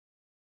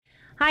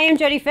Hi, I'm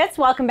Jodie Fitz.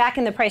 Welcome back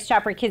in the Price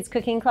Chopper Kids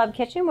Cooking Club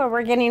kitchen, where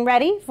we're getting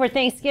ready for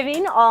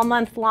Thanksgiving all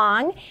month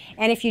long.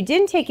 And if you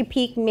didn't take a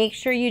peek, make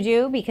sure you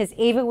do, because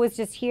Ava was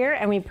just here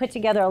and we put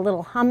together a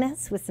little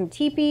hummus with some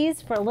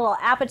teepees for a little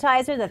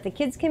appetizer that the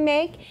kids can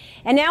make.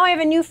 And now I have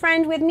a new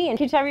friend with me. And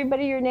can you tell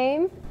everybody your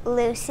name?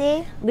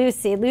 Lucy.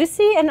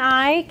 Lucy and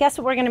I, guess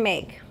what we're gonna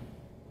make?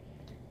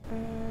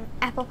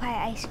 Apple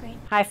pie ice cream.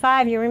 High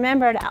five, you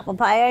remembered apple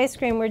pie ice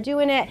cream. We're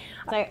doing it.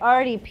 I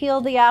already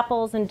peeled the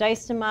apples and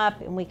diced them up,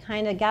 and we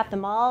kind of got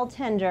them all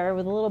tender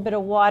with a little bit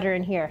of water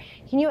in here.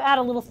 Can you add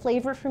a little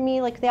flavor for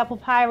me, like the apple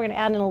pie? We're gonna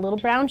add in a little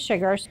brown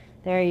sugar.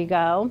 There you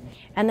go.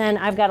 And then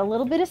I've got a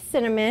little bit of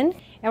cinnamon,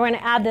 and we're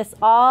gonna add this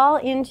all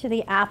into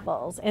the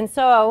apples. And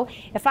so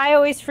if I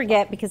always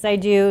forget, because I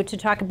do, to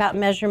talk about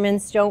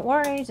measurements, don't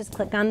worry, just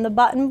click on the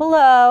button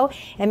below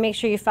and make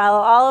sure you follow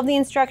all of the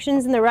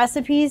instructions and the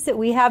recipes that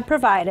we have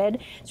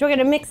provided. So we're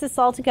gonna mix this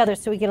all together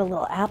so we get a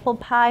little apple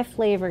pie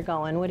flavor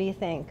going. What do you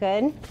think?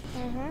 Good?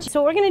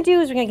 So what we're gonna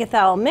do is we're gonna get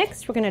that all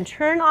mixed. We're gonna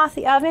turn off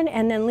the oven,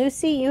 and then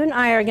Lucy, you and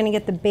I are gonna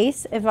get the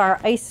base of our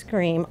ice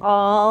cream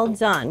all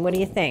done. What do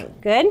you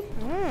think? Good?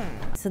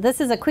 So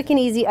this is a quick and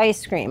easy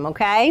ice cream,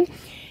 okay?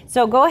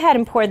 So go ahead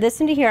and pour this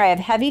into here. I have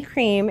heavy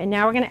cream, and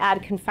now we're gonna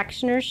add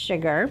confectioner's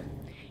sugar.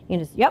 You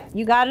just, yep,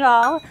 you got it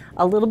all.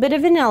 A little bit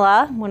of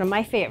vanilla, one of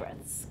my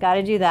favorites.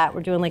 Gotta do that.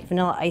 We're doing like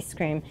vanilla ice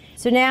cream.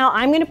 So now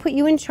I'm gonna put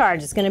you in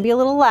charge. It's gonna be a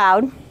little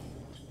loud.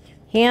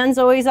 Hands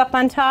always up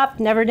on top,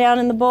 never down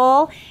in the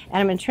bowl.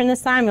 And I'm gonna turn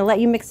this on. I'm gonna let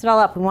you mix it all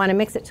up. We wanna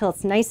mix it till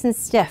it's nice and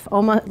stiff.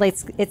 Almost like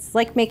it's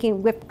like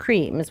making whipped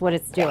cream is what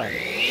it's doing.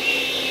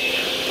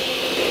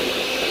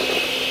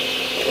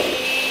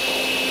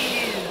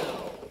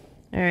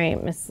 All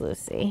right, Miss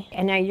Lucy.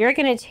 And now you're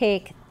gonna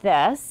take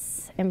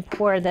this and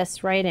pour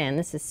this right in.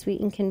 This is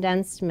sweetened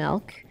condensed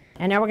milk.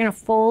 And now we're gonna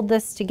fold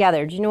this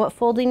together. Do you know what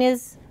folding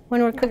is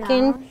when we're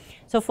cooking? No.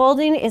 So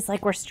folding is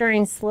like we're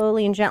stirring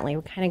slowly and gently.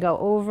 We kind of go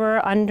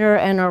over, under,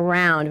 and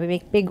around. We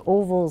make big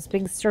ovals,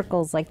 big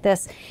circles like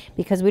this,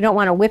 because we don't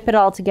want to whip it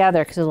all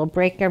together because it'll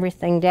break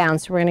everything down.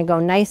 So we're gonna go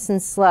nice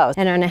and slow.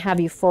 And I'm gonna have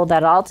you fold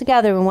that all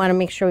together. We wanna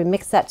make sure we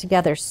mix that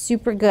together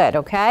super good,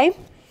 okay?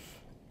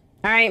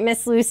 All right,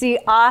 Miss Lucy,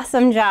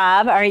 awesome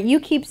job. All right, you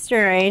keep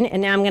stirring,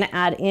 and now I'm gonna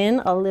add in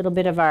a little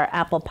bit of our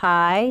apple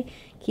pie.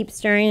 Keep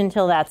stirring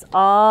until that's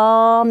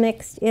all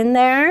mixed in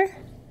there.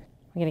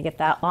 We're gonna get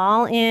that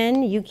all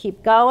in. You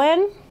keep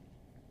going.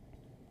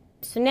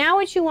 So now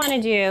what you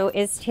wanna do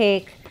is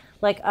take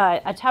like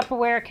a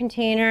Tupperware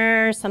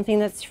container, something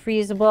that's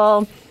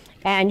freezable,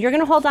 and you're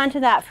gonna hold on to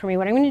that for me.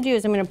 What I'm gonna do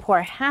is I'm gonna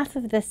pour half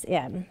of this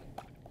in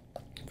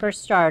for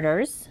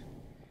starters.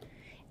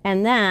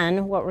 And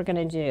then what we're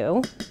gonna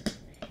do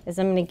is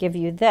I'm gonna give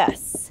you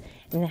this.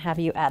 I'm gonna have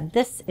you add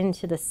this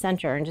into the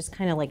center and just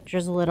kind of like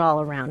drizzle it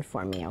all around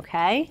for me,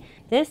 okay?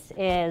 This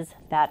is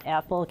that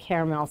apple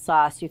caramel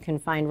sauce you can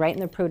find right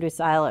in the produce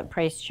aisle at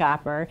Price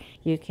Chopper.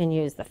 You can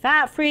use the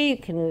fat-free, you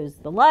can use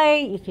the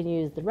light, you can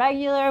use the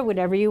regular,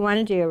 whatever you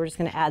wanna do. We're just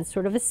gonna add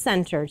sort of a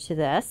center to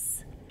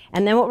this.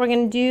 And then what we're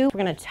gonna do, we're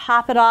gonna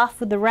top it off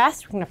with the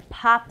rest. We're gonna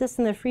pop this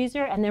in the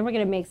freezer, and then we're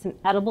gonna make some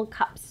edible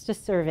cups to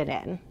serve it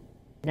in.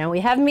 Now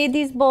we have made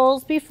these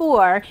bowls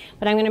before,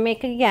 but I'm gonna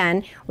make it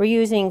again. We're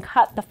using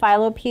cut the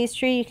phyllo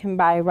pastry you can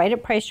buy right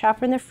at Price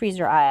Chopper in the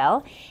freezer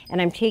aisle.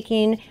 And I'm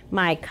taking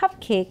my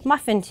cupcake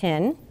muffin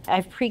tin.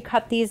 I've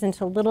pre-cut these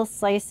into little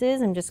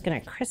slices. I'm just gonna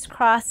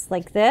crisscross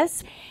like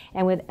this.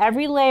 And with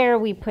every layer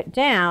we put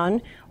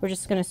down, we're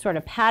just gonna sort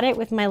of pat it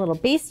with my little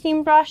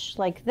basting brush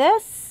like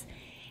this.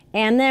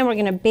 And then we're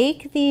gonna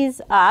bake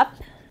these up,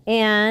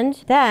 and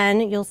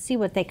then you'll see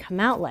what they come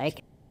out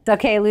like.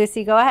 Okay,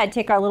 Lucy, go ahead,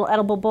 take our little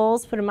edible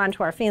bowls, put them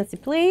onto our fancy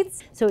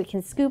plates so we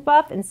can scoop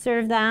up and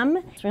serve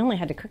them. So we only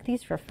had to cook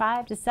these for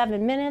 5 to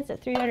 7 minutes at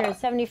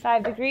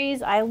 375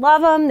 degrees. I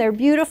love them, they're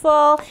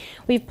beautiful.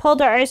 We've pulled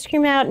our ice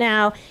cream out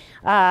now.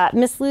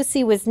 Miss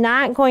Lucy was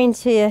not going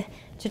to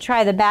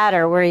try the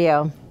batter, were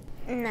you?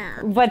 No.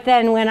 But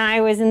then when I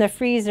was in the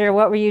freezer,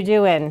 what were you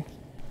doing?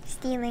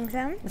 Stealing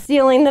some?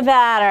 Stealing the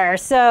batter.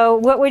 So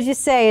what would you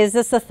say? Is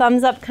this a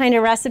thumbs up kind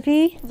of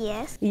recipe?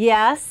 Yes.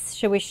 Yes.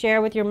 Should we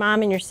share with your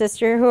mom and your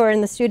sister who are in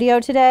the studio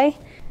today?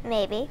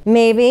 Maybe.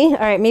 Maybe. All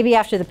right, maybe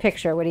after the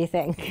picture. What do you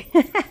think?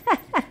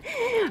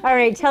 All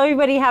right, tell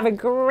everybody have a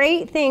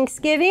great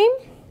Thanksgiving.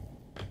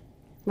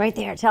 Right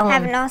there, tell them.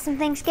 Have an awesome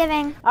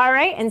Thanksgiving. All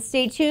right, and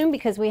stay tuned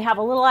because we have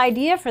a little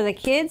idea for the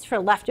kids for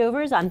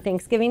leftovers on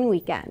Thanksgiving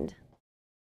weekend.